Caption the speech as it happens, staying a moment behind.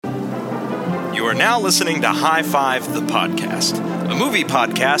You are now listening to High Five, the podcast, a movie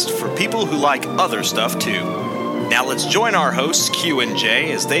podcast for people who like other stuff too. Now let's join our hosts, Q and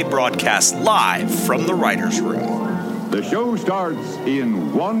J, as they broadcast live from the writer's room. The show starts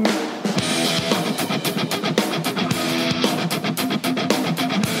in 1...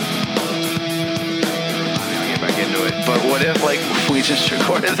 But what if, like, we just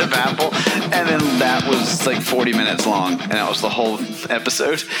recorded the Babel, and then that was, like, 40 minutes long, and that was the whole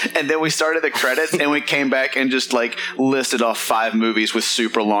episode, and then we started the credits, and we came back and just, like, listed off 5 movies with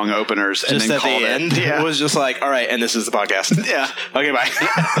super long openers, and just then at called the end, it was just like, all right, and this is the podcast. Yeah. Okay, bye.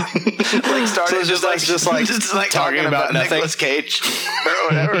 Like, started so just like talking about nothing. Nicolas Cage or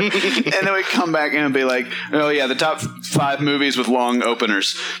whatever, and then we come back and be like, oh yeah, the top 5 movies with long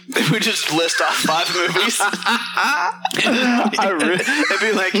openers. We just list off 5 movies. It'd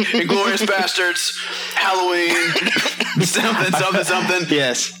be like Inglourious Bastards, Halloween, something.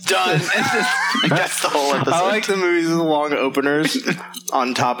 Yes. Done. Like, that's the whole episode. I like the movies with long openers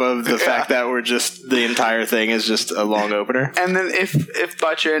on top of the fact that we're just, the entire thing is just a long opener. And then if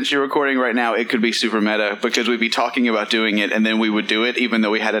by chance you're recording right now, it could be super meta because we'd be talking about doing it and then we would do it even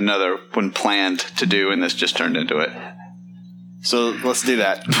though we had another one planned to do and this just turned into it. So let's do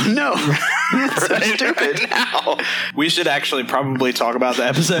that. No. That's so stupid. Now. We should actually probably talk about the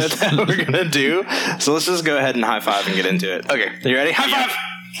episode that we're going to do. So let's just go ahead and high five and get into it. Okay. Are you ready? High five!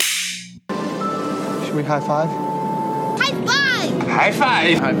 Should we high five? High five! High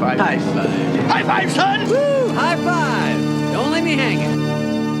five! High five. High five. High five, son! Woo! High five! Don't leave me hanging.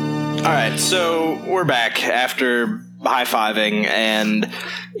 All right, so we're back after high-fiving, and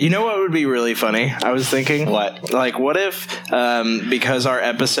you know what would be really funny? I was thinking, what if, because our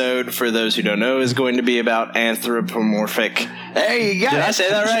episode, for those who don't know, is going to be about anthropomorphic. Hey, you got it. Did I say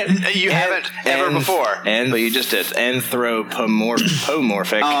that right? You haven't ever before, but you just did.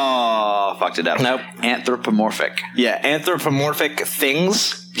 Anthropomorphic. Oh, fucked it up. Nope. Anthropomorphic. Yeah, anthropomorphic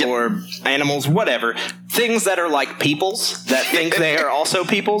things. Yep. Or animals, whatever. Things that are like peoples, that think they are also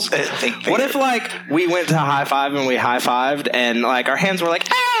peoples. What if, like, we went to high five and we high-fived and, like, our hands were like,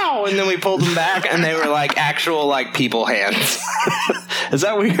 ow! And then we pulled them back and they were, like, actual, like, people hands. Is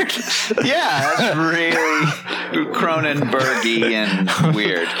that weird? Yeah, that's really Cronenberg-y and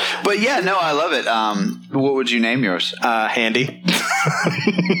weird. But, yeah, no, I love it. What would you name yours? Handy.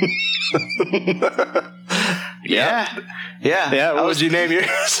 Yeah. Yeah, what would you name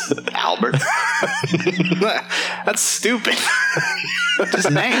yours? Albert. That's stupid.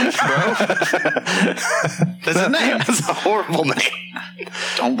 Just names, bro. That's a name. That's a horrible name.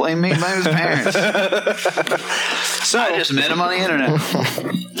 Don't blame me, blame his parents. So I just met him on the internet.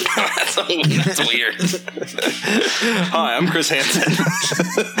 That's weird. Hi, I'm Chris Hansen.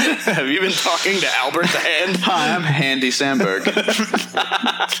 Have you been talking to Albert the Hand? Hi, I'm Handy Sandberg.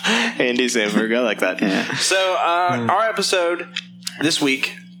 Handy Sandberg, I like that. Yeah. So, our episode this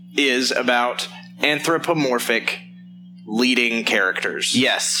week is about anthropomorphic leading characters.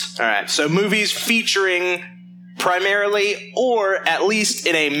 Yes. All right. So, movies featuring primarily, or at least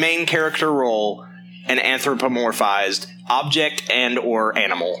in a main character role, an anthropomorphized object and or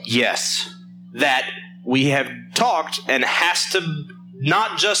animal. Yes. That we have talked and has to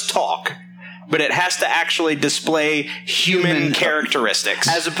not just talk, but it has to actually display human characteristics.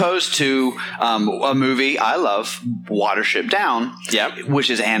 As opposed to a movie I love, Watership Down, Yep. which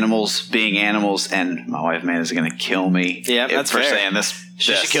is animals being animals, and my wife, man, is going to kill me That's for fair. saying this.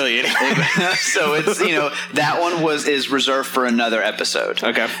 She should kill you anyway. So it's, that one is reserved for another episode.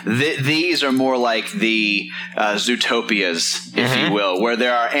 Okay. These are more like the Zootopias, if you will, where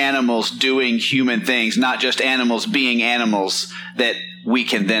there are animals doing human things, not just animals being animals that we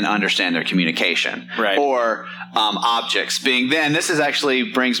can then understand their communication. Right. Or objects being then. This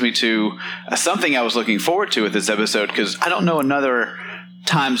actually brings me to something I was looking forward to with this episode, because I don't know another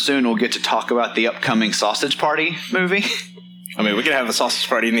time soon we'll get to talk about the upcoming Sausage Party movie. I mean, we can have a sausage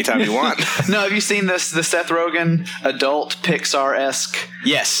party anytime you want. No, have you seen the Seth Rogen adult Pixar-esque?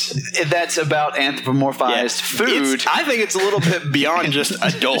 Yes. That's about anthropomorphized food. I think it's a little bit beyond just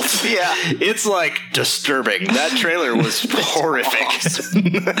adult. Yeah. It's like disturbing. That trailer was horrific.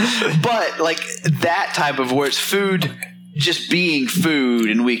 But like that type of where it's food just being food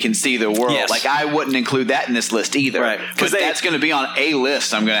and we can see the world. Yes. Like I wouldn't include that in this list either. Right. Because that's going to be on a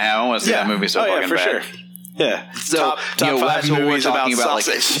list I'm going to have. I want to see that movie so fucking for bad. sure. Yeah. So, top 5 that's what we're movies talking about, like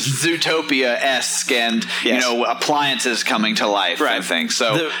sausage. Zootopia-esque and, Yes. appliances coming to life and things.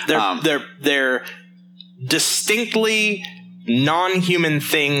 So, they're distinctly non-human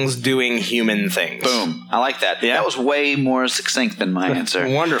things doing human things. boom. I like that. Yeah. That was way more succinct than my answer.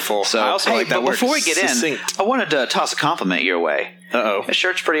 Wonderful. So, I also like that but word. before we get Succinct. in, I wanted to toss a compliment your way. Uh-oh. This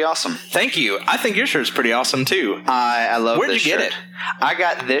shirt's pretty awesome. Thank you. I think your shirt's pretty awesome, too. I love Where'd this you get shirt. it? I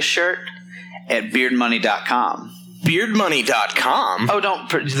got this shirt at beardmoney.com. Beardmoney.com? Oh,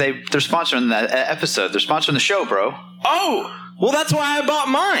 they're sponsoring that episode. They're sponsoring the show, bro. Oh, well, that's why I bought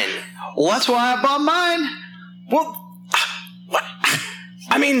mine. Well, that's why I bought mine. Well, what?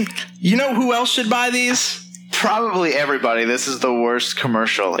 I mean, you know who else should buy these? Probably everybody. This is the worst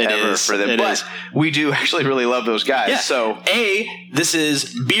commercial ever for them. But we do actually really love those guys. Yeah. So, this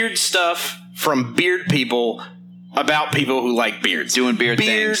is beard stuff from beard people about people who like beards. Doing beard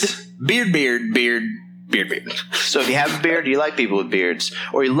things. Beard. So if you have a beard, you like people with beards,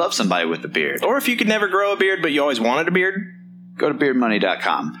 or you love somebody with a beard, Or if you could never grow a beard, but you always wanted a beard, go to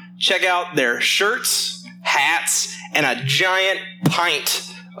beardmoney.com. check out their shirts, hats, and a giant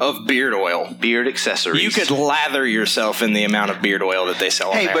pint of beard oil. Beard accessories. You could lather yourself in the amount of beard oil that they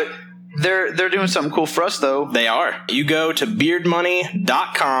sell. Hey, there. but they're doing something cool for us, though. They are. You go to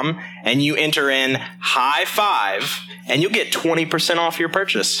beardmoney.com and you enter in high five, and you'll get 20% off your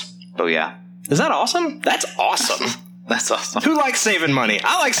purchase. Oh, yeah. Is that awesome? That's awesome. That's awesome. Who likes saving money?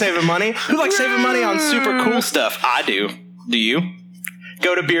 I like saving money. Who likes saving money on super cool stuff? I do. Do you?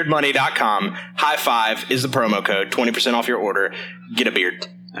 Go to beardmoney.com. High five is the promo code. 20% off your order. Get a beard.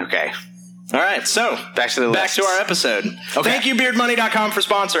 Okay. All right, so Back to the back to our episode. Okay. Thank you, beardmoney.com, for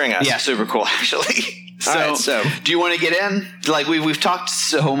sponsoring us. Yeah, super cool, actually. All right, so do you want to get in? Like we've talked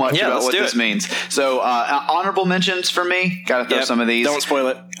so much Yeah, about let's what do this it. means. So honorable mentions for me. Got to throw Yep. some of these. Don't spoil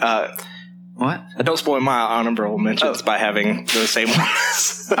it. What? Don't spoil my honorable mentions by having the same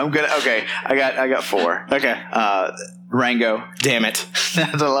ones. I'm gonna. Okay, I got 4. Okay. Rango. Damn it.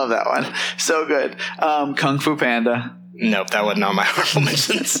 I love that one. So good. Kung Fu Panda. Nope, that wasn't on my honorable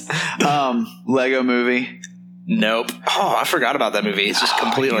mentions. Lego Movie. Nope. Oh, I forgot about that movie. It's just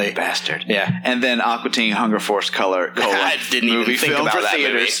completely You bastard. Yeah. And then Aqua Teen Hunger Force Color. I didn't even movie think film about for that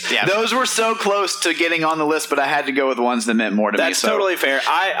theaters. movie. Yeah. Those were so close to getting on the list, but I had to go with ones that meant more to me. That's So. totally fair.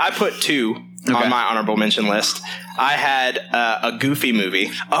 I put 2 Okay. on my honorable mention list. I had a Goofy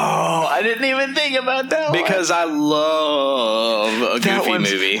movie Oh, I didn't even think about that one. because I love a That Goofy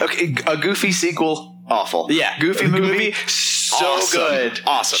one's- movie. Okay, a Goofy sequel, awful. Yeah. Goofy A movie, Goofy, so awesome. good.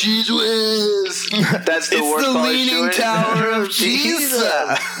 Awesome. Cheese Whiz. That's the worst Pauly Shore.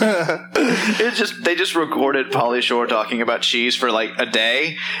 They just recorded Pauly Shore talking about cheese for like a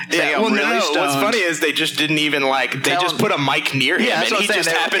day. Yeah, well, really no. What's stoned. funny is they just didn't even they Tell just him- put a mic near him, Yeah, and that's what he I'm just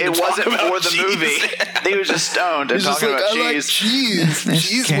saying. happened It to talk wasn't about for the cheese. movie. He was just stoned and talking about cheese.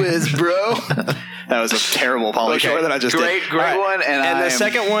 cheese whiz, bro. That was a terrible Pauly Okay. Shore that I just Great did. All right. one, and the I'm-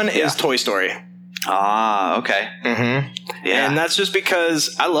 second one is Toy Story. Ah, okay. Mm-hmm. Yeah. And that's just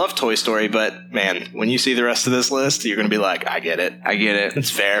because I love Toy Story, but man, when you see the rest of this list, you're going to be like, I get it. I get it.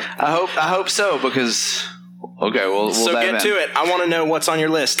 It's fair. I hope so, because okay, we'll So dive get in. to it. I want to know what's on your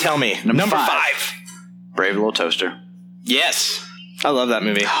list. Tell me. Number 5. Brave Little Toaster. Yes. I love that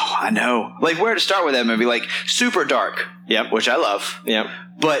movie. Oh, I know. Like where to start with that movie? Like super dark. Yep. Which I love. Yep.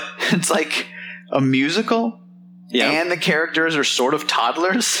 But it's like a musical. Yep. And the characters are sort of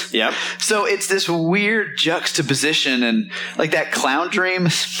toddlers. Yep. So it's this weird juxtaposition, and like that clown dream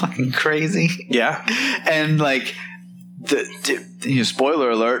is fucking crazy. Yeah. And like spoiler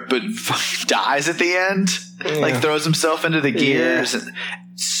alert, but fucking dies at the end. Like throws himself into the gears. And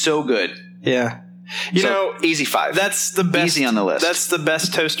so good. Yeah. You know, easy 5. that's the best. Easy on the list. That's the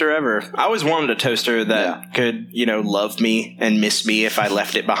best toaster ever. I always wanted a toaster that could, love me and miss me if I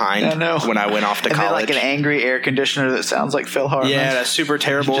left it behind I know. when I went off to and college. then like an angry air conditioner that sounds like Phil Hartman. Yeah, that's super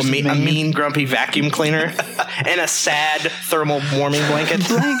terrible. Just A mean. mean, grumpy vacuum cleaner and a sad thermal warming blanket.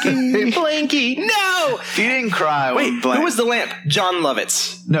 Blanky, no! If you didn't cry, Wait, when who was the lamp? John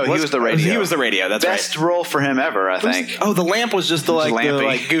Lovitz. No, he was the radio. He was the radio. That's best right. role for him ever, I think. Oh, the lamp was just the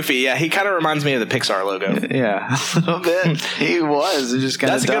lampy. goofy. Yeah, he kind of reminds me of the Pixar logo. Yeah, a little bit. He was just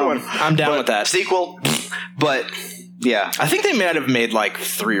kind of. That's a good one. I'm down with that. Sequel, but yeah. I think they might have made like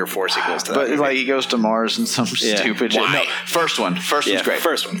 3 or 4 sequels to that. But movie. like he goes to Mars and some stupid shit. Why? No, first one. First yeah, one's great.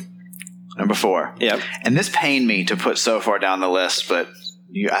 First one. Number 4. Yep. And this pained me to put so far down the list, but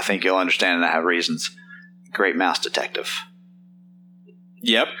I think you'll understand, and I have reasons. Great Mouse Detective.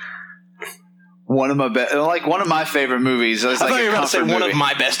 Yep. One of my favorite movies. It's I like thought you were about to say comfort one movie. of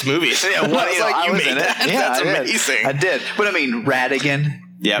my best movies. Yeah, I was like, you was made in it. that. Yeah, That's I did. amazing. I did. But I mean, Radigan.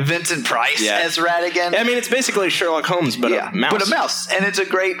 Yeah. Vincent Price Yeah. as Radigan. I mean, it's basically Sherlock Holmes, but a mouse. But a mouse. And it's a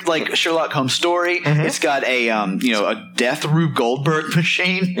great like Sherlock Holmes story. It's got a a death Rube Goldberg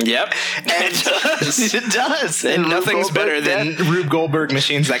machine. Yep. And it does. And Rube nothing's Goldberg better than death. Rube Goldberg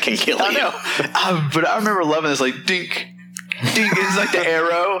machines that can kill I you. know. But I remember loving this like dink It's like the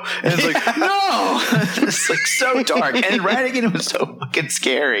arrow, and it's like no, it's like so dark. And Ratigan was so fucking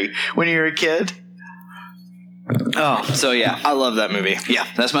scary when you were a kid. Oh, so yeah, I love that movie. yeah,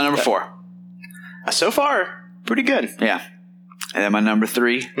 that's my number 4. So far, pretty good. Yeah, and then my number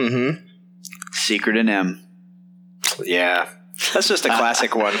 3, Secret and M. Yeah, that's just a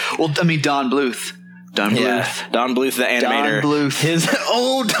classic one. Well, I mean Don Bluth. Don Bluth. Yeah, Don Bluth, the animator. Don Bluth. His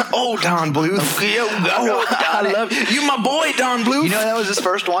Don Bluth. I love you, my boy, Don Bluth. You know that was his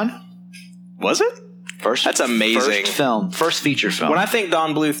first one. Was it? That's amazing. First feature film. When I think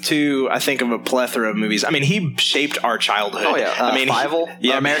Don Bluth too, I think of a plethora of movies. I mean, he shaped our childhood. Oh yeah, I mean,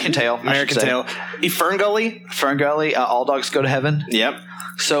 Fievel, American Tail, American Tail, Ferngully, All Dogs Go to Heaven. Yep,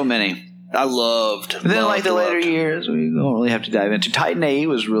 so many. I loved. And then like the later years, we don't really have to dive into. Titan A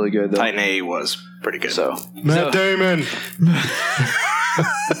was really good though. Titan A was pretty good. So Matt Damon.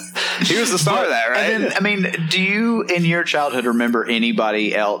 He was the star of that, right? And then, I mean, do you in your childhood remember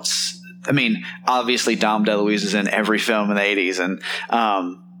anybody else? I mean, obviously Dom DeLuise is in every film in the 80s, and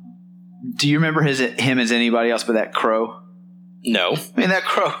do you remember him as anybody else but that crow? No. I mean, that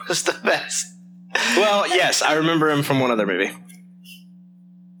crow is the best. Well, yes, I remember him from one other movie.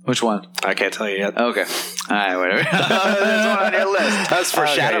 Which one? I can't tell you yet. Okay. All right, whatever. There's one on your list. That's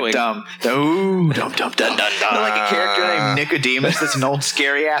foreshadowing. Dumb. Ooh, dumb. They're like a character named Nicodemus that's an old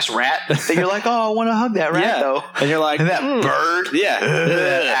scary ass rat that you're like, oh, I want to hug that rat though. And you're like, and that bird. Yeah.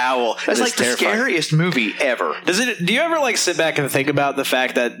 That owl. That's like the terrifying. scariest movie ever. Do you ever like sit back and think about the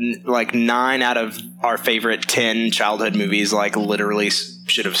fact that like 9 out of our favorite 10 childhood movies like literally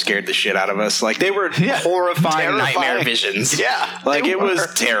should have scared the shit out of us? Like they were horrifying nightmare visions. Yeah. Like it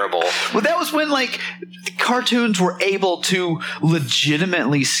was terrible. Well, that was when like cartoons were able to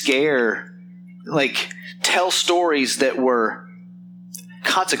legitimately scare, like tell stories that were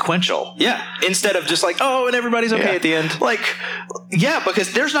consequential. Yeah. Instead of just like, oh, and everybody's okay at the end. Like, yeah,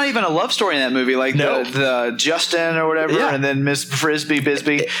 because there's not even a love story in that movie. Like the Justin or whatever, and then Miss Bisbee.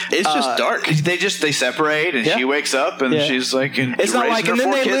 It's just dark. They separate, and she wakes up, and she's like, it's not like, and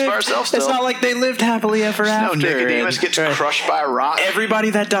then they lived. It's not like they lived happily ever after. No, Nicodemus gets crushed by a rock. Everybody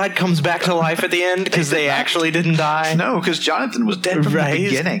that died comes back to life at the end because they actually didn't die. No, because Jonathan was dead from the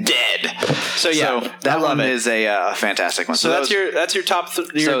beginning. Dead. So yeah, that one is a fantastic one. So that's your top.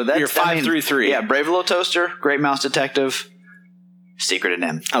 Your 5 through 3. Yeah, Brave Little Toaster, Great Mouse Detective, Secret and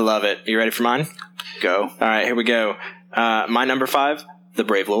M. I love it. You ready for mine? Go. All right, here we go. My number 5, The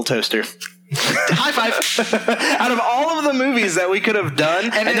Brave Little Toaster. High five! Out of all of the movies that we could have done,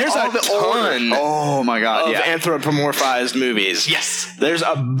 and there's a ton. Oh my god! Of anthropomorphized movies. Yes, there's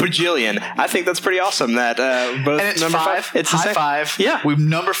a bajillion. I think that's pretty awesome. That both and it's number 5. It's high 5. Yeah, we've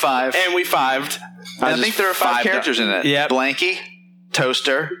number 5, and we 5'd. I think there are 5 characters in it. Yeah, Blanky,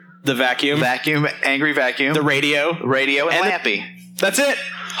 Toaster, the vacuum, angry vacuum, the radio, and Lampy. That's it.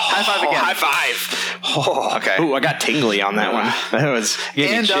 High five again. High five. Oh, okay. Ooh, I got tingly on that one. That was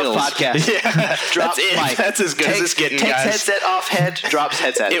end of podcast. Yeah. Drops that's it. mic. That's as good as it's getting, takes guys. Headset off head, drops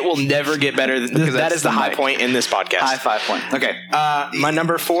headset. It will never get better. That is the high point in this podcast. High 5 point. Okay. My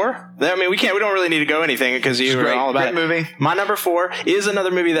number 4. I mean, we don't really need to go anything because you were all about it. Great movie. My number 4 is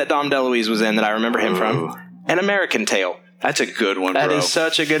another movie that Dom DeLuise was in that I remember him from. An American Tail. That's a good one, bro. That is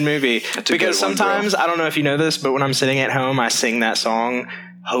such a good movie. Because sometimes, I don't know if you know this, but when I'm sitting at home, I sing that song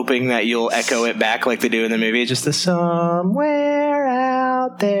hoping that you'll echo it back like they do in the movie. Just the somewhere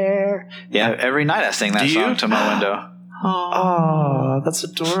out there. Yeah, every night I sing that song to my window. Oh, that's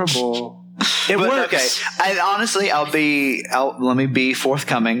adorable. It works. Okay. Honestly, let me be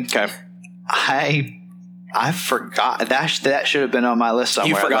forthcoming. Okay. I forgot that should have been on my list somewhere.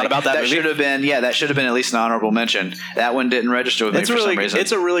 You forgot about that movie? Should have been, that should have been at least an honorable mention. That one didn't register with me for some reason.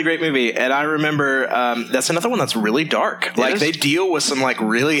 It's a really great movie, and I remember that's another one that's really dark. Like they deal with some like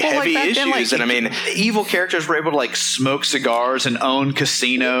really heavy issues, and I mean, evil characters were able to like smoke cigars and own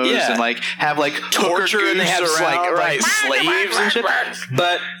casinos and like have like torture and they have like slaves and shit.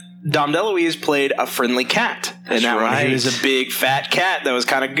 But Dom DeLuise played a friendly cat in that one. He was a big fat cat that was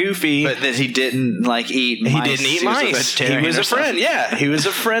kind of goofy, but that he didn't like eat mice. He didn't eat mice. He was a friend. Yeah, he was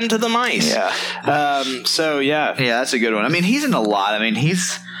a friend to the mice. Yeah. So yeah, that's a good one. I mean, he's in a lot. I mean,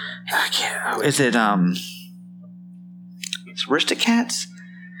 is it Aristocats?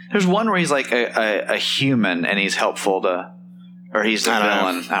 There's one where he's like a human and he's helpful to. Or he's the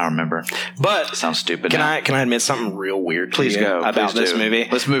villain. I don't remember. But it sounds stupid. Can I admit something real weird? Please go about this movie.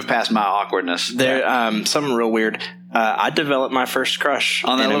 Let's move past my awkwardness. There, something real weird. I developed my first crush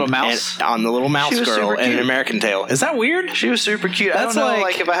On that in little mouse? on the little mouse She was girl super in An cute. American Tale. Is that weird? She was super cute. I That's don't know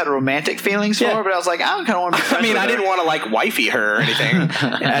like- if I had romantic feelings for Yeah. her, but I was like, I don't kind of want to be friends I mean, with I her. didn't want to like wifey her or anything.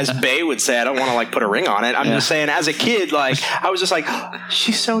 As Bay would say, I don't want to like put a ring on it. I'm just saying, as a kid, like I was just like,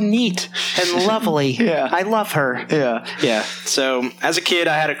 she's so neat and lovely. Yeah. I love her. Yeah. Yeah. So as a kid,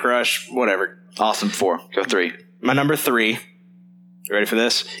 I had a crush. Whatever. Awesome. 4. Go 3. My number 3. You ready for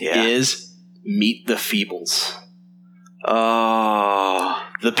this? Yeah. Is Meet the Feebles. Oh.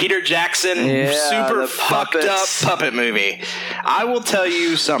 The Peter Jackson Yeah, super the fucked up puppets. puppet movie. I will tell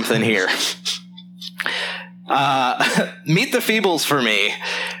you something here. Meet the Feebles for me.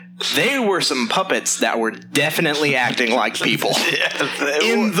 They were some puppets that were definitely acting like people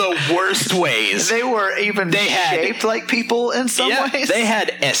in the worst ways. They were even shaped like people in some ways. They had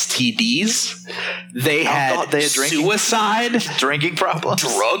STDs. They had God, they had drinking- suicide, drinking problems,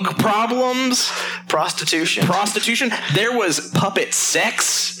 drug problems, prostitution. There was puppet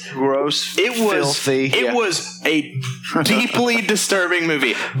sex. Gross. It was filthy. It Yeah. was a deeply disturbing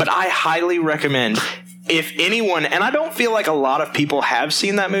movie, but I highly recommend. If anyone, and I don't feel like a lot of people have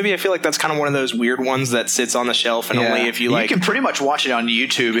seen that movie. I feel like that's kind of one of those weird ones that sits on the shelf, and only if you like. You can pretty much watch it on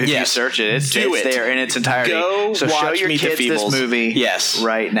YouTube if you Yes. search it. It's Do it. there in its entirety. Go so show watch your Meet the kids this Feebles. movie. Yes.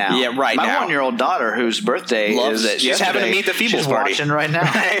 right now. Yeah, right My now. My 1-year-old daughter, whose birthday Loves is it. She's yesterday, having a Meet the Feebles she's party. watching right now.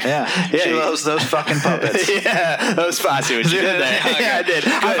 Yeah, she loves those fucking puppets. Yeah, that was fun. I see what you did there. Yeah, I did.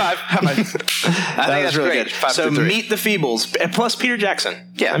 High five. I think that's really great. good. 5 So through 3. Meet the Feebles, and plus Peter Jackson.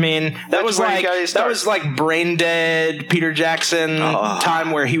 Yeah. I mean that That's was where you like gotta start. that was like brain dead Peter Jackson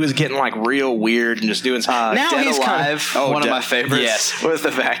time where he was getting like real weird and just doing. Now Dead he's Alive, kind of one of my favorites. Yes. with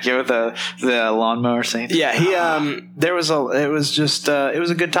the vacuum, with the lawnmower scene. Yeah, he it was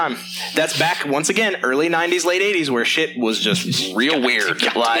a good time. That's back once again, early 90s, late 80s, where shit was just real weird.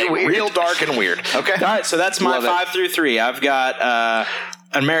 Like weird. real dark and weird. Okay. All right, so that's my Love it. 5 through 3. I've got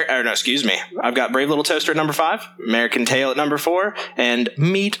I've got Brave Little Toaster at number 5, American Tail at number 4, and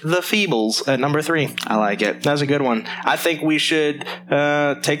Meet the Feebles at number 3. I like it. That's a good one. I think we should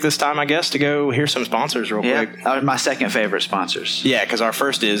take this time, I guess, to go hear some sponsors real Yeah, quick. that was my second favorite sponsors. Yeah, because our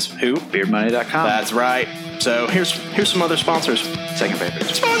first is who? BeardMoney.com. That's right. So here's some other sponsors. second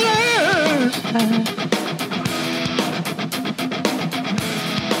favorite.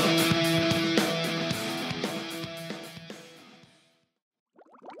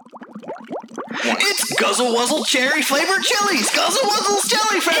 It's Guzzle Wuzzle cherry flavored chilies. Guzzle Wuzzle's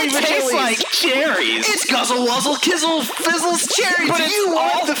cherry flavored chilies. cherries. It's Guzzle Wuzzle Kizzle Fizzles cherries. But Do it's you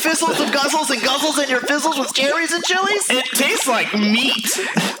want all- the fizzles of guzzles and guzzles in your fizzles with cherries and chilies? It tastes like meat.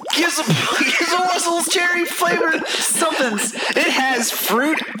 Kizzle Wuzzle's cherry flavored somethings. It has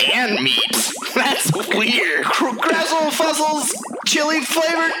fruit and meat. That's weird. Grazzle Fuzzles chili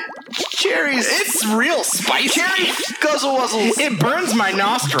flavored cherries. It's real spicy. Cherry Guzzle Wuzzles. It burns my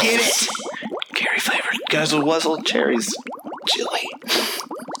nostrils. Get it? Cherry flavored Guzzle Wuzzle cherries. Chili.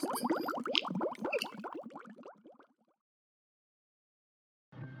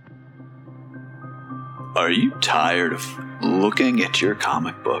 Are you tired of looking at your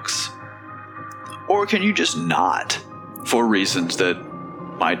comic books? Or can you just not? For reasons that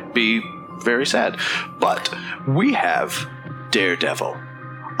might be very sad. But we have Daredevil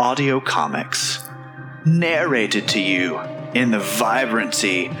audio comics narrated to you in the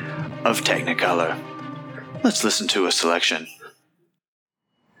vibrancy of Technicolor. Let's listen to a selection.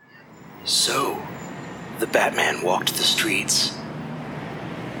 So, the Batman walked the streets.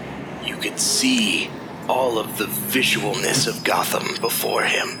 You could see all of the visualness of Gotham before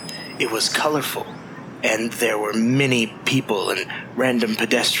him. It was colorful, and there were many people and random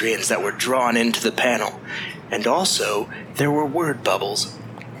pedestrians that were drawn into the panel. And also, there were word bubbles.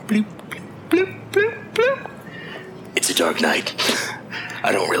 Bloop, bloop, bloop, bloop. It's a dark night.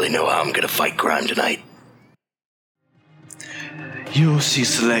 I don't really know how I'm gonna fight crime tonight. You'll see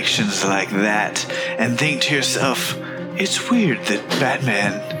selections like that and think to yourself, it's weird that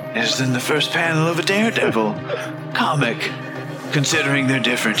Batman is in the first panel of a Daredevil comic, considering they're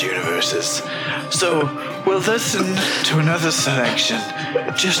different universes. So we'll listen to another selection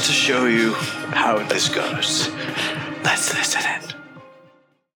just to show you how this goes. Let's listen in.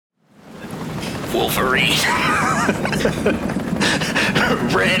 Wolverine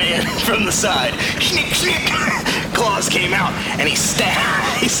ran in from the side. Snick, snick. Claws came out, and he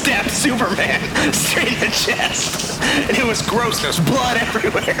stabbed Superman straight in the chest. And it was gross. There's blood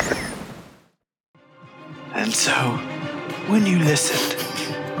everywhere. And so, when you listened,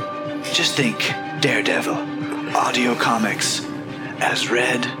 just think Daredevil, audio comics, as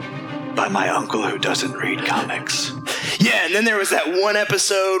read by my uncle who doesn't read comics. Yeah, and then there was that one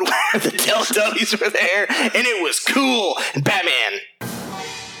episode where the Teletubbies were there, and it was cool. And Batman.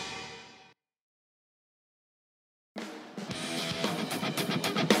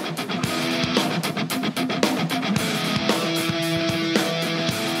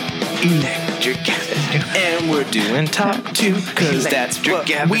 Electric Avenue. And we're doing top 2, because that's what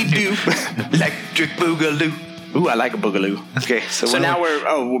we do. Electric Boogaloo. Ooh, I like a boogaloo. Okay, So now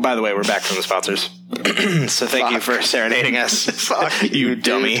by the way, we're back from the sponsors. So thank you for serenading us. Fuck you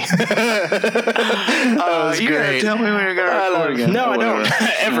dummy. That was you gotta great. tell me when you're going to record again. No, I Whatever. don't.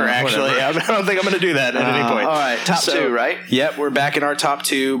 Ever, actually. I don't think I'm going to do that at any point. All right, top 2, right? Yep, we're back in our top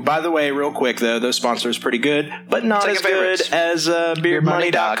 2. By the way, real quick, though, those sponsors pretty good, but not Second as good favorites. as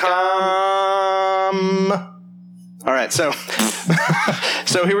beardmoney.com. All right, so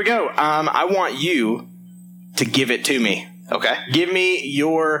here we go. I want you to give it to me. Okay. Give me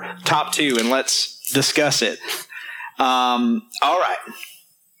your top 2 and let's discuss it. All right.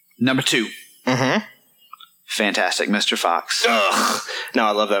 Number 2. Mm-hmm. Fantastic Mr. Fox. Ugh. No,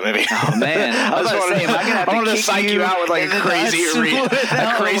 I love that movie. Oh, man. I was about to say, am I going to have to I wanted kick to psych you out with like in a the crazy, nuts?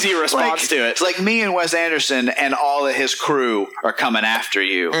 a crazy response Like, to it. It's like me and Wes Anderson and all of his crew are coming after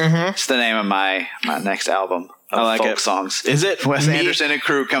you. Mm-hmm. It's the name of my next album of I like folk it. songs. Is it Wes me Anderson and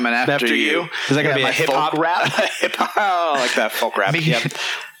crew coming after you? Is that going to be my a hip hop folk rap? Hip hop. Oh, I like that folk rap. Me- Yep.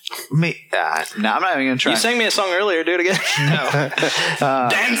 No, I'm not even going to try. You sang me a song earlier. Do it again. No.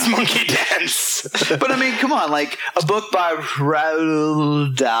 Dance, monkey, dance. But I mean, come on, like a book by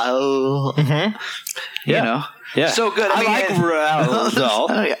Roald Dahl. Yeah. You know? Yeah. So good. I like Roald Dahl.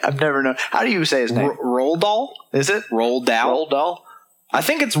 I've never known. How do you say his name? Roald Dahl? Is it Roald Dahl? Roald Dahl? I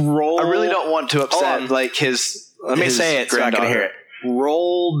think it's Roald. I really don't want to upset Hold on. like his. Let me his say it so I can granddaughter. hear it.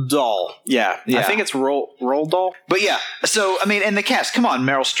 Roald Dahl. Yeah. I Yeah. think it's Roald Dahl. But yeah, so I mean, and the cast. Come on,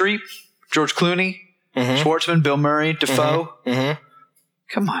 Meryl Streep, George Clooney, Schwartzman, Bill Murray, Defoe.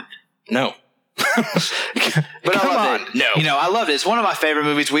 Come on. No. But I loved it. No. You know, I loved it. It's one of my favorite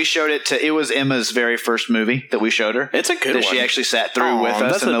movies. We showed it to. It was Emma's very first movie that we showed her. It's a good that one. she actually sat through Aw, with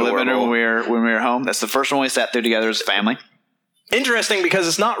us that's in the living adorable. room when we were home. That's the first one we sat through together as a family. Interesting because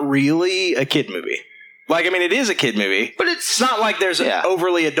it's not really a kid movie. Like, I mean, it is a kid movie, but it's not like there's Yeah.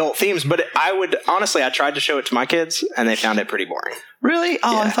 overly adult themes. But I tried to show it to my kids, and they found it pretty boring. Really?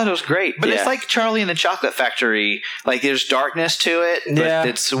 Oh, I Yeah. thought it was great. But Yeah. it's like Charlie and the Chocolate Factory. Like there's darkness to it, but Yeah.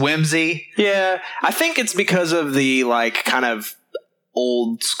 it's whimsy. Yeah, I think it's because of the like kind of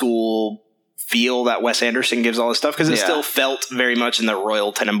old school feel that Wes Anderson gives all this stuff because it Yeah. still felt very much in the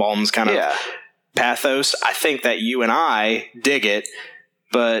Royal Tenenbaums kind of Yeah. pathos. I think that you and I dig it,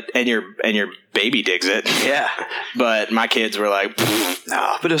 but and your baby digs it. Yeah. But my kids were like, "Pfft."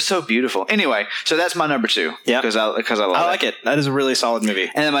 No, but it was so beautiful. Anyway, so that's my number 2. Yeah. Because I love I like it. That is a really solid movie.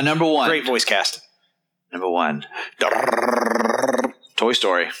 And then my number 1. Great voice cast. Number 1. Toy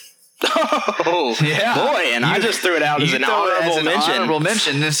Story. Oh, Yeah. boy! And I just threw it out as You an throw it honorable as an mention. honorable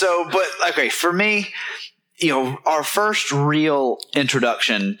mention. And so, but okay, for me, you know, our first real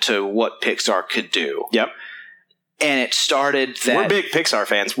introduction to what Pixar could do. Yep. And it started that We're big Pixar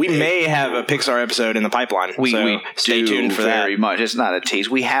fans. We may have a Pixar episode in the pipeline. we stay do tuned for that. very much. It's not a tease.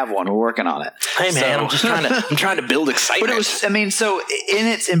 We have one. We're working on it. Hey man, So- I'm just trying to build excitement. But it was, I mean, so in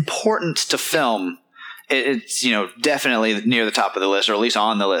its importance to film, it's, you know, definitely near the top of the list, or at least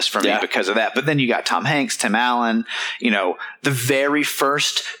on the list for me Yeah. because of that. But then you got Tom Hanks, Tim Allen, you know, the very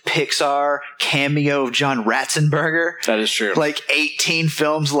first Pixar cameo of John Ratzenberger. That is true. Like 18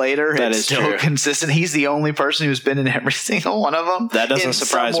 films later, That it's is still true. consistent. He's the only person who's been in every single one of them. That doesn't in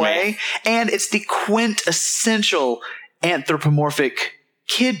surprise some me. way. And it's the quintessential anthropomorphic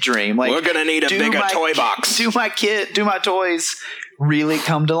kid dream. Like, We're gonna need a do bigger my toy ki- box. Do my toys really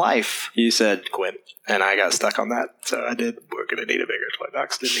come to life? You said Quint, and I got stuck on that, so I did. We're gonna need a bigger toy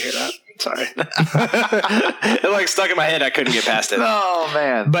box. Didn't you hear that? Sorry. It like stuck in my head. I couldn't get past it. Oh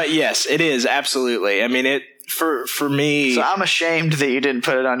man! But yes, it is absolutely. I mean, it for me. So I'm ashamed that you didn't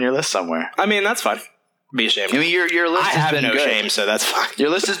put it on your list somewhere. I mean, that's fine. Be ashamed. I mean, your list I has have been no good. shame, so that's fine. Your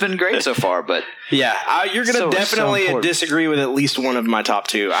list has been great so far, but Yeah, you're going to So definitely important. disagree with at least one of my top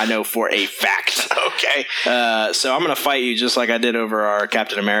 2. I know for a fact. okay. So I'm going to fight you just like I did over our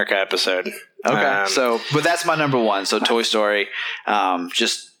Captain America episode. Okay, but that's my number 1. So Toy Story, I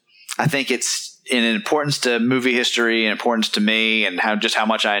think it's in importance to movie history and importance to me and how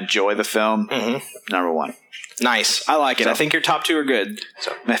much I enjoy the film. Number 1. Nice. I like it. I think your top 2 are good.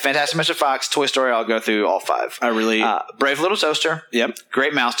 So Fantastic Mr. Fox, Toy Story, I'll go through all 5. I really. Brave Little Toaster. Yep.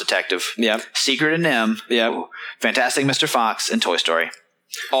 Great Mouse Detective. Yep. Secret of Nim. Yep. Ooh, Fantastic Mr. Fox and Toy Story.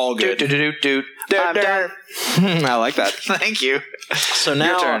 All good. Doot. I'm done. I like that. Thank you. So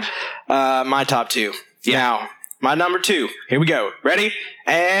now, turn. my top 2. Yeah. Now, My number 2. Here we go. Ready?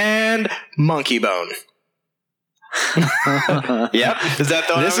 And Monkey Bone. Yep. Is that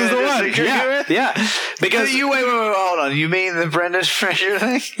the one? This is the one. Yeah. Yeah. Because Wait, hold on. You mean the Brendan Fraser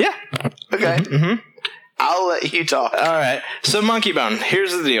thing? yeah. Okay. Mm-hmm. I'll let you talk. All right. So Monkey Bone.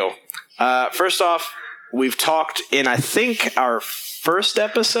 Here's the deal. First off, we've talked in, I think, our first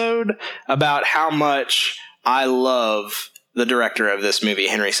episode about how much I love the director of this movie,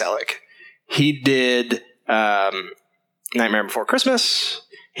 Henry Selick. He did Nightmare Before Christmas.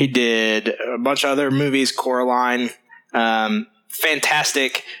 He did a bunch of other movies, Coraline.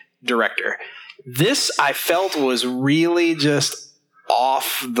 Fantastic director. This, I felt, was really just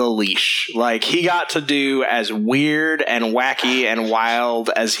off the leash. Like, he got to do as weird and wacky and wild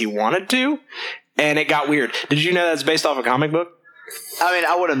as he wanted to, and it got weird. Did you know that's based off a comic book? I mean,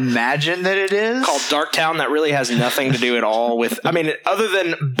 I would imagine that it is. Called Darktown, that really has nothing to do at all with, I mean, other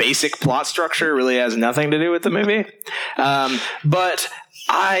than basic plot structure, it really has nothing to do with the movie. But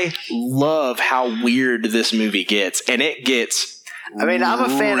I love how weird this movie gets, and it gets I mean, I'm a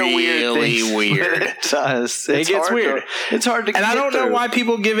fan of weird things. Really weird. It does. It gets weird. It's hard to get And I don't know through. why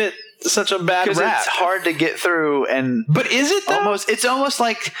people give it such a bad Because rap. it's hard to get through, and But is it though? it's almost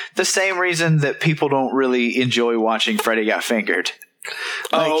like the same reason that people don't really enjoy watching Freddy Got Fingered.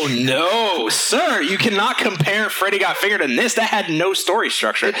 Oh no, sir! You cannot compare Freddy Got Fingered and this. That had no story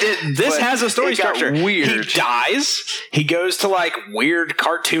structure. It didn't, This but has a story it got structure. weird. He dies. He goes to like weird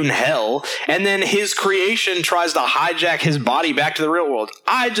cartoon hell, and then his creation tries to hijack his body back to the real world.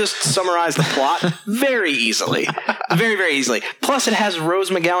 I just summarized the plot very easily, very very easily. Plus, it has Rose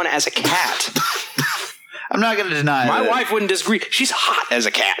McGowan as a cat. I'm not going to deny My that. wife wouldn't disagree. She's hot as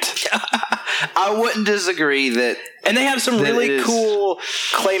a cat. I wouldn't disagree that. And they have some That really is- cool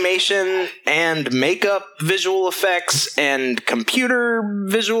claymation and makeup visual effects and computer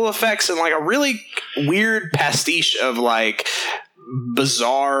visual effects and like a really weird pastiche of like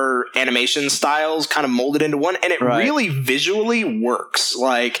bizarre animation styles kind of molded into one, and it Right. really visually works.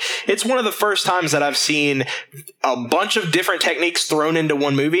 Like, it's one of the first times that I've seen a bunch of different techniques thrown into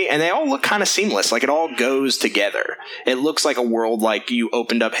one movie, and they all look kind of seamless. Like, it all goes together. It looks like a world like you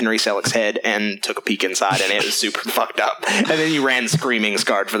opened up Henry Selick's head and took a peek inside, and it was super fucked up. And then you ran screaming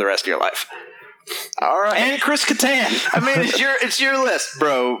scarred for the rest of your life. All right. And Chris Kattan. I mean, it's your list,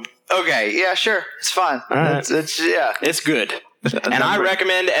 bro. Okay, yeah, sure, it's fine. right. It's yeah. It's good. And I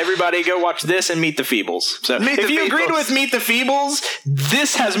recommend everybody go watch this and Meet the Feebles. So Meet if the you agreed Feebles. with Meet the Feebles,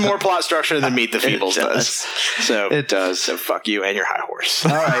 this has more plot structure than Meet the Feebles does. So It does. So fuck you and your high horse.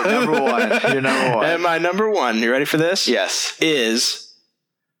 All right, number one. You're number one. And my number 1, you ready for this? Yes. Is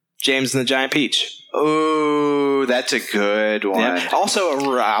James and the Giant Peach. Ooh, that's a good one. Yeah. Also a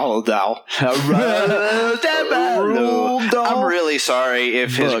Roald Dahl. Roald Dahl. I'm really sorry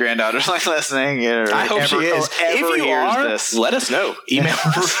if his Book. granddaughter's like listening. Or I hope she is. If you hears are, this. let us know. Email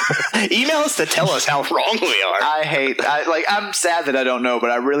us. Email us to tell us how wrong we are. I'm sad that I don't know,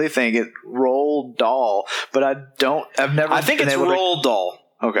 but I really think it Roald Dahl. But I've never. I think been it's able to- Roald Dahl.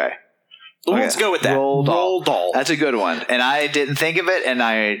 Okay. Let's go with that. Roald Dahl. Roald Dahl. That's a good one, and I didn't think of it,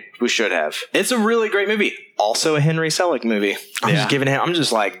 and we should have. It's a really great movie. Also a Henry Selick movie. I'm Yeah.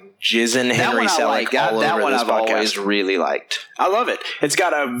 just like jizzing That Henry one I Selick like. all That over one this I've podcast. always really liked. I love it. It's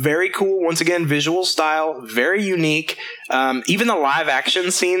got a very cool, once again, visual style, very unique. Even the live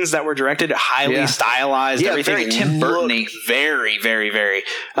action scenes that were directed, highly Yeah. stylized. Yeah, everything very Tim looked Burton-y. very, very, very.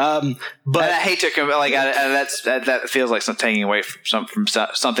 But But I hate to that feels like taking away from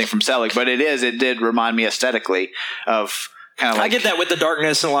something from Selick, but it is. It did remind me aesthetically of kind of like I get that with the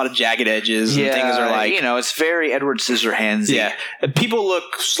darkness and a lot of jagged edges and things are like, it's very Edward Scissorhands. yeah, people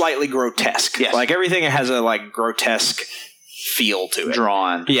look slightly grotesque. Yes. Like everything has a like grotesque feel to it.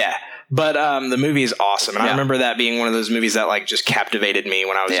 drawn. Yeah. But the movie is awesome. And I Yeah. remember that being one of those movies that like just captivated me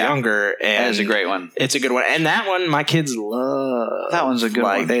when I was Yeah. younger. And That is a great one. It's a good one. And that one my kids love. That one's a good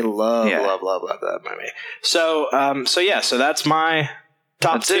like, one. They love, Yeah. love that movie. So so that's my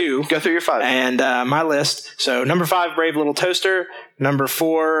top That's 2. it. Go through your 5. And my list. So number 5, Brave Little Toaster. Number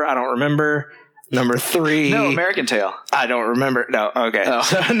 4, I don't remember. Number 3, No, American Tail. I don't remember. No, okay. Oh.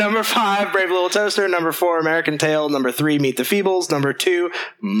 So number 5, Brave Little Toaster. Number 4, American Tail. Number 3, Meet the Feebles. Number 2,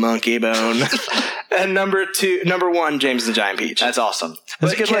 Monkey Bone. And number 1, James the Giant Peach. That's awesome.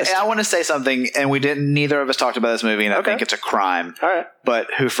 That's a good list. I want to say something, and neither of us talked about this movie, and I Okay. think it's a crime. All right. But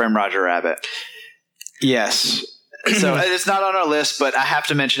Who Framed Roger Rabbit? Yes. So it's not on our list, but I have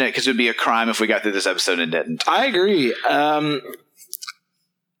to mention it because it would be a crime if we got through this episode and didn't. I agree.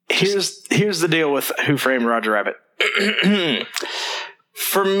 Here's the deal with Who Framed Roger Rabbit.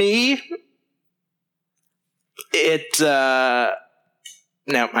 For me, it no,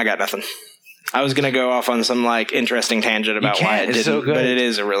 I got nothing. I was gonna go off on some like interesting tangent about why it It's didn't, so good. but it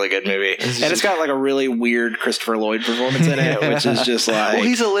is a really good movie, and it's got like a really weird Christopher Lloyd performance in it, which is just like, well,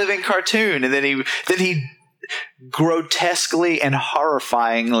 he's a living cartoon, and then he grotesquely and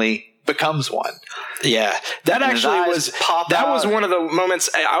horrifyingly becomes one. yeah, that And his actually eyes was pop that was out. one of the moments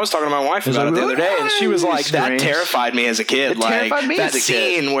I was talking to my wife about like, it the other day, and she was "He like, "That screams." terrified me as a kid." It Like terrified me that as a kid.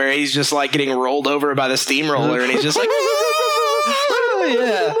 scene where he's just like getting rolled over by the steamroller, and he's just like,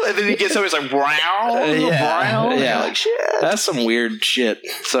 yeah. And then he gets over, he's like, wow, yeah. like shit. That's some weird shit.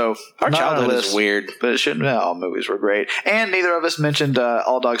 So Our not on childhood the is list, weird. but it shouldn't. All movies were great, and neither of us mentioned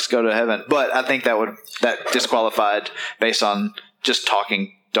All Dogs Go to Heaven. But I think that disqualified based on just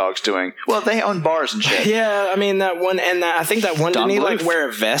talking dogs doing. Well, they own bars and shit. Yeah, I mean that one, and I think that one Don didn't he like Bluth. wear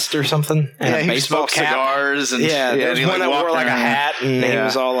a vest or something? And a he baseball smoked cap. cigars and Yeah, there's he, one that walked wore like a around. hat, and he Yeah.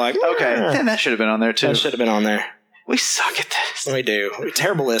 was all like, Okay, "Eh." then that should have been on there too. That should have been on there. We suck at this We do.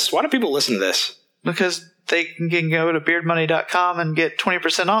 Terrible list. Why do people listen to this? because they can go to beardmoney.com and get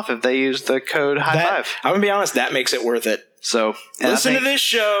 20% off if they use the code high That, five. I'm gonna be honest. That makes it worth it. So and I Listen to think- this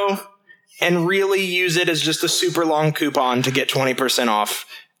show and really use it as just a super long coupon to get 20% off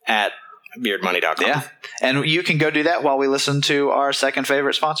at beardmoney.com. Yeah, and you can go do that while we listen to our second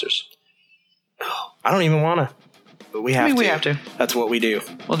favorite sponsors. I don't even want to, but we have to. we have to. That's what we do.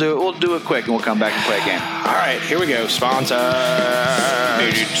 We'll do it quick, and we'll come back and play a game. All right, here we go. Sponsor.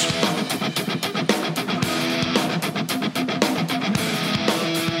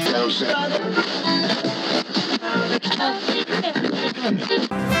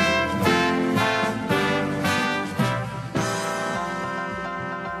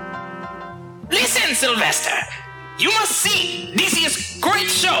 Listen, Sylvester. You must see. This is great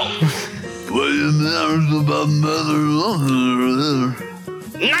show. What matters about Mother?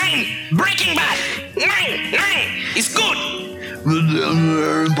 9. Breaking Bad. 9. It's good. But down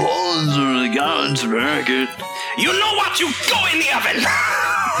there in Poland, or the God's bracket. You know what? You go in the oven.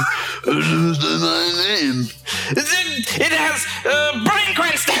 It's my name. It has Bryan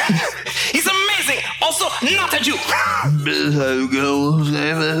Cranston. He's amazing. Also, not a Jew. But I go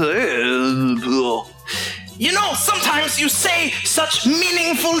in the pool. You know, sometimes you say such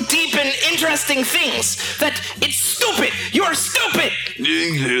meaningful, deep, and interesting things that it's stupid. You're stupid.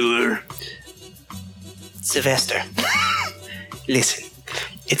 Ding Taylor. Sylvester, listen.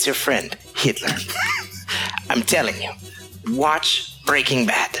 It's your friend, Hitler. I'm telling you, watch Breaking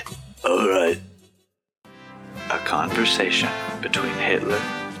Bad. All right. A conversation between Hitler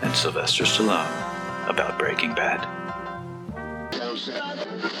and Sylvester Stallone about Breaking Bad.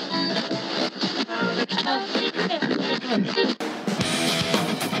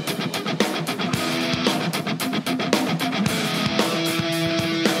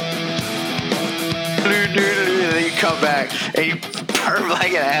 And then you come back and you perv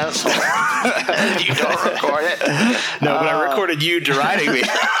like an asshole. And you don't record it. No, but I recorded you deriding me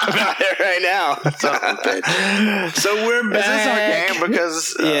about it right now. So we're back. Is this our game?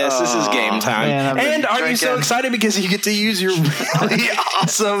 Because Yes, this is game time. man, I've been and are you so drinking. excited because you get to use your really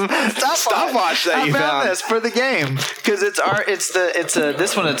awesome stopwatch that I you found? this for the game because it's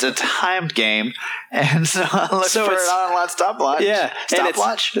a timed game, and so I looked So for it's- it on stopwatch. Yeah, and it's-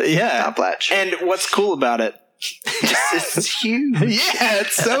 stopwatch. Yeah, Stopwatch. And what's cool about it? It's huge. Yeah,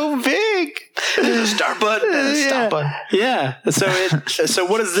 it's so big. There's a start button and a stop button. Yeah. So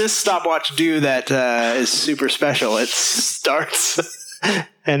what does this stopwatch do that is super special? It starts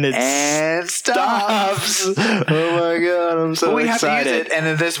and it And stops. Oh my god, I'm so But we excited. have to use it, and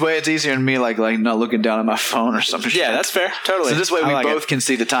in this way, it's easier than me like not looking down at my phone or something. Yeah, that's fair. Totally. So this way, we I like both it. can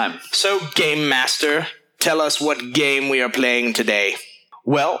see the time. So, Game Master, tell us what game we are playing today.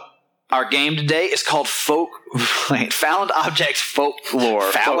 Well, our game today is called Found Object Folklore.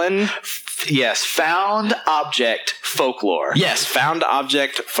 Fallon? Yes, Found Object Folklore. Yes, found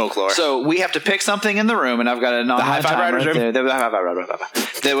object folklore. So we have to pick something in the room, and I've got a High Five Riders room?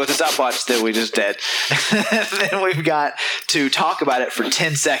 there with the stopwatch that we just did. Then we've got to talk about it for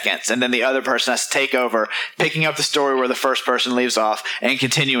 10 seconds, and then the other person has to take over, picking up the story where the first person leaves off and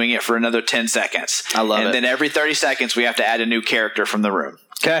continuing it for another 10 seconds. I love it. And then every 30 seconds, we have to add a new character from the room.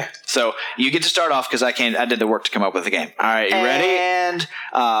 okay. So you get to start off because I did the work to come up with the game. All right, you ready? And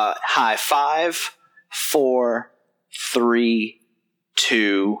high 5, 4, 3,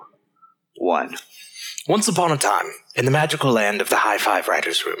 2, 1. Once upon a time, in the magical land of the High Five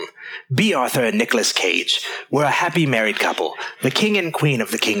Writers Room, B. Arthur and Nicolas Cage were a happy married couple, the king and queen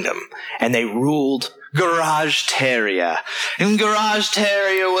of the kingdom, and they ruled Garage Terrier. And Garage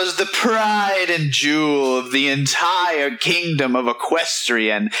Terrier was the pride and jewel of the entire kingdom of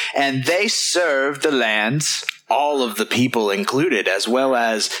Equestrian, and they served the lands all of the people included, as well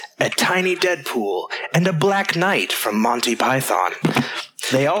as a tiny Deadpool and a Black Knight from Monty Python.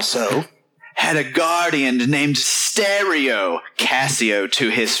 They also had a guardian named Stereo Cassio to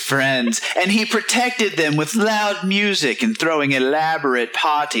his friends, and he protected them with loud music and throwing elaborate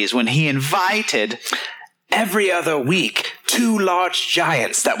parties when he invited every other week 2 large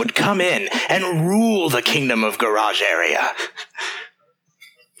giants that would come in and rule the kingdom of Garage Area.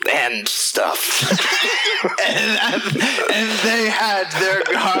 And stuff. and they had their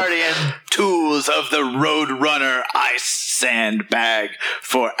guardian tools of the Roadrunner ice sandbag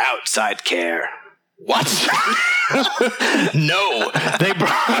for outside care. What? No,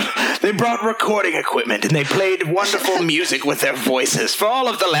 they brought recording equipment and they played wonderful music with their voices for all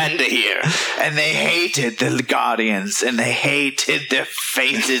of the land to hear. And they hated the Guardians, and they hated their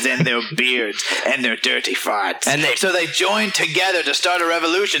faces and their beards and their dirty farts. So they joined together to start a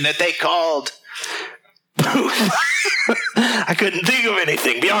revolution that they called Poop. I couldn't think of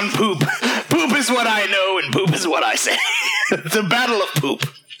anything beyond poop. Poop is what I know, and poop is what I say. The Battle of Poop.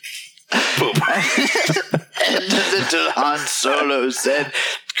 Poop. And little Han Solo said,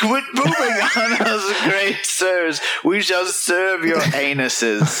 "Quit pooping on us, great sirs. We shall serve your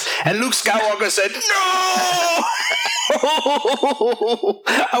anuses." And Luke Skywalker said, "No!"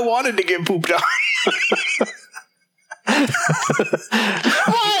 I wanted to get pooped on.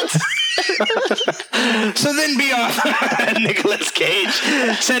 What? So then Beyond Nicolas Cage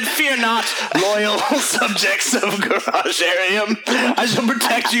said, "Fear not, loyal subjects of Garagarium. I shall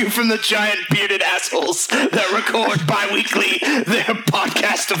protect you from the giant bearded assholes that record bi-weekly their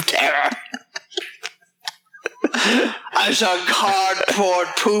podcast of terror. I shall cardboard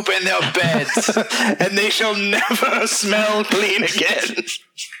poop in their beds, and they shall never smell clean again.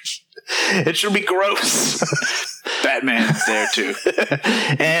 It shall be gross." Batman's there too.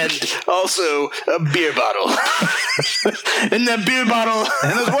 And also a beer bottle. And that beer bottle.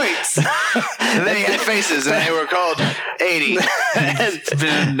 And those weights. And then he had faces, and they were called 80 and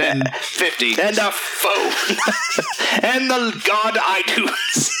 50. And a phone. And the god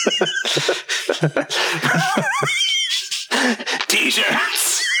iTunes.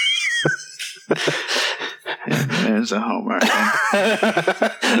 T-shirts. There's a Homer.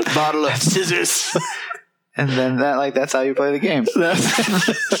 Bottle of scissors. And then that's how you play the game. So at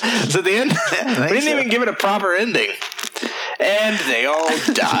the end, we didn't even give it a proper ending. And they all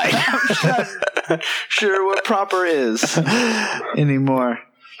died. I'm not sure what proper is anymore.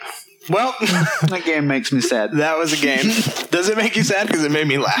 Well, that game makes me sad. That was a game. Does it make you sad? Because it made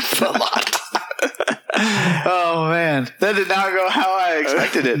me laugh a lot. Oh, man. That did not go how I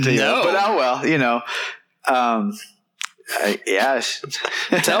expected it to. No. But oh well, you know. Tell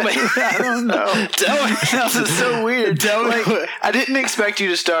me. I don't know. Tell me. This is so weird. Tell me. I didn't expect you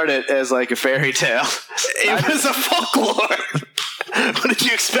to start it as like a fairy tale. It was a folklore. What did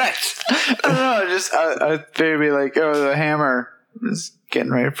you expect? I don't know. I figured be like, oh, the hammer is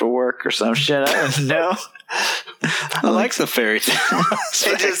getting ready for work or some shit. I don't know. I like the fairy tale.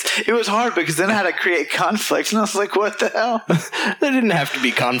 It was hard because then I had to create conflict, and I was like, what the hell? There didn't have to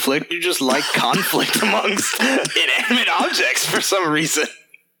be conflict. You just like conflict amongst inanimate objects for some reason.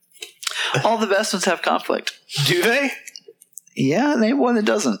 All the best ones have conflict. Do they? Yeah, name one that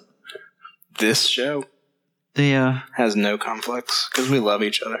doesn't. This show has no conflicts because we love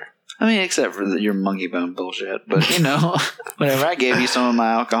each other. I mean, except for your monkey bone bullshit. But, you know, whatever. I gave you some of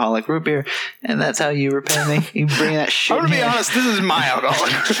my alcoholic root beer, and that's how you repay me. You bring that shit I'm going to be here. honest, this is my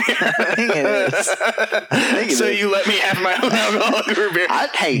alcoholic root beer. I think it is. So you let me have my own alcoholic root beer?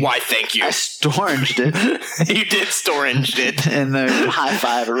 Why, thank you. I storaged it. You did storaged it. In the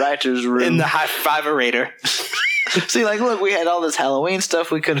high-five writer's room. In the high-five-erator. See, like, look, we had all this Halloween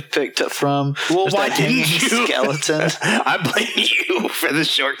stuff we could have picked up from. Well, There's why that didn't hanging you? skeleton. I blame you for the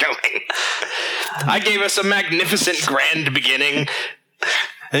shortcoming. I gave us a magnificent grand beginning.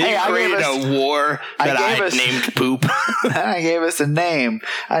 And you created a war that I named Poop. I gave us a name.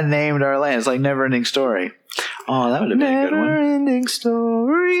 I named our land. It's like Never-Ending Story. Oh, that would have been a good one. Never-ending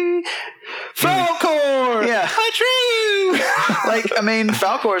story. Falcor! Yeah. A tree! Like, I mean,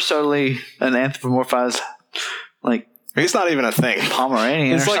 Falcor is totally an anthropomorphized, like, He's not even a thing.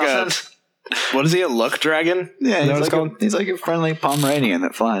 Pomeranian It's or like something. What is he, a luck dragon? Yeah, Is that what it's called? he's like a friendly Pomeranian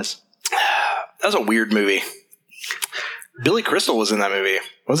that flies. That was a weird movie. Billy Crystal was in that movie,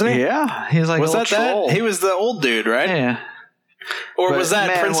 wasn't he? Yeah, he's like Was a that troll. that? He was the old dude, right? Yeah. Or But was that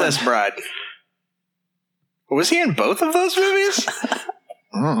man, Princess when- Bride? Was he in both of those movies?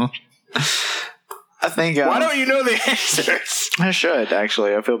 I think. Why don't you know the answers? I should,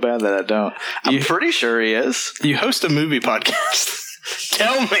 actually. I feel bad that I don't. I'm pretty sure he is. You host a movie podcast.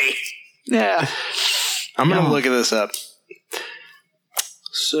 Tell me. Yeah. I'm going to look at this up.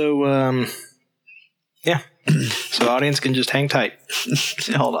 So, yeah. So the audience can just hang tight.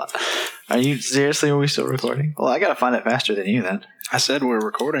 Hold on. Are we still recording? Well, I got to find it faster than you then. I said we're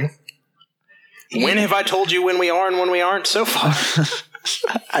recording. When have I told you when we are and when we aren't so far?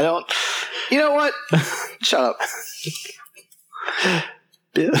 I don't. You know what? Shut up.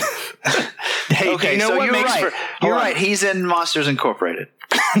 Hey, okay, you know so what you're makes right. You're right. He's in Monsters Incorporated.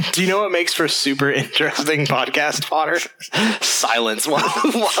 Do you know what makes for super interesting podcast fodder? Silence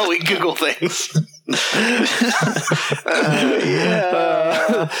while we Google things. This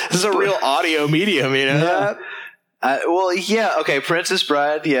is a real audio medium, you know? Well, yeah. Okay, Princess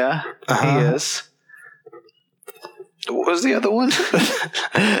Bride. Yeah, he is. What was the other one?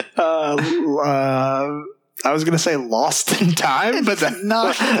 I was going to say Lost in Time, but that's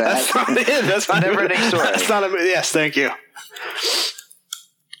not it. That's not Never-ending story. That's not a. Yes, thank you.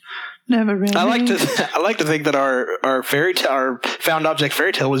 Never-ending. I like to think that our found object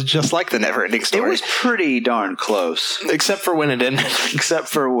fairy tale was just like the Never-ending Story. It was pretty darn close, except for when it ended. Except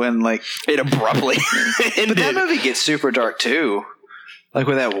for when like it abruptly ended. But that movie gets super dark too, like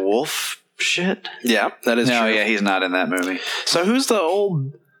with that wolf shit. Yeah, that is true. Yeah, he's not in that movie. So who's the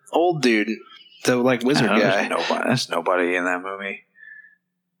old dude? The like wizard guy. There's nobody in that movie.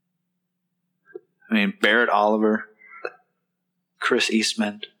 I mean, Barrett Oliver, Chris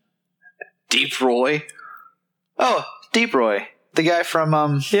Eastman, Deep Roy. Oh, Deep Roy, the guy from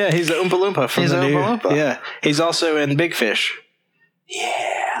yeah, he's the Oompa Loompa from the new. Oompa Loompa. Yeah, he's also in Big Fish.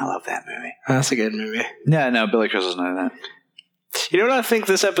 Yeah, I love that movie. That's a good movie. Yeah, no, Billy Crystal's not in that. You know what I think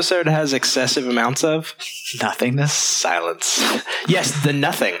this episode has excessive amounts of? Nothingness. Silence. Yes, the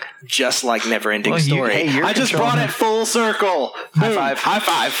nothing. Just like Never-ending Story. You're I just brought it full circle. High five. High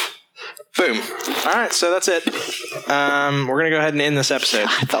five. Boom. All right, so that's it. We're going to go ahead and end this episode.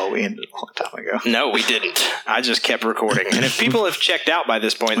 I thought we ended a long time ago. No, we didn't. I just kept recording. And if people have checked out by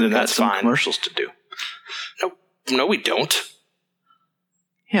this point, then that's fine. Commercials to do. No, we don't.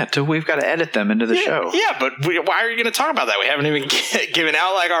 Yeah, we've got to edit them into the show. Yeah, but why are you going to talk about that? We haven't even given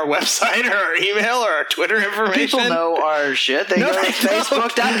out like our website or our email or our Twitter information. People know our shit. They go to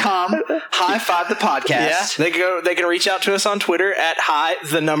Facebook.com, High Five the Podcast. Yeah, they can reach out to us on Twitter at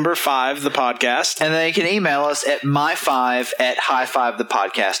 @5 the podcast. And they can email us at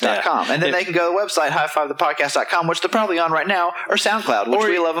my5@highfivethepodcast.com. And then they can go to the website, highfivethepodcast.com, which they're probably on right now, or SoundCloud, which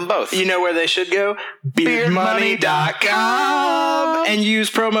we love them both. You know where they should go? Beardmoney.com and use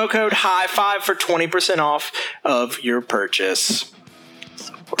promo code HIGH5 for 20% off of your purchase.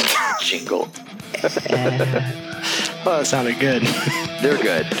 Jingle. Well, that sounded good. They're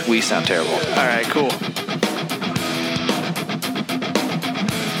good. We sound terrible. All right, cool.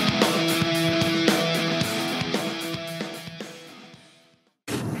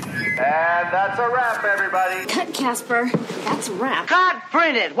 And that's a wrap, everybody. Cut, Casper. That's a wrap. Cut!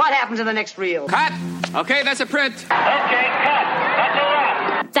 Printed! What happens in the next reel? Cut! Okay, that's a print. Okay, cut. That's a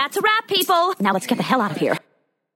wrap. That's a wrap, people. Now let's get the hell out of here.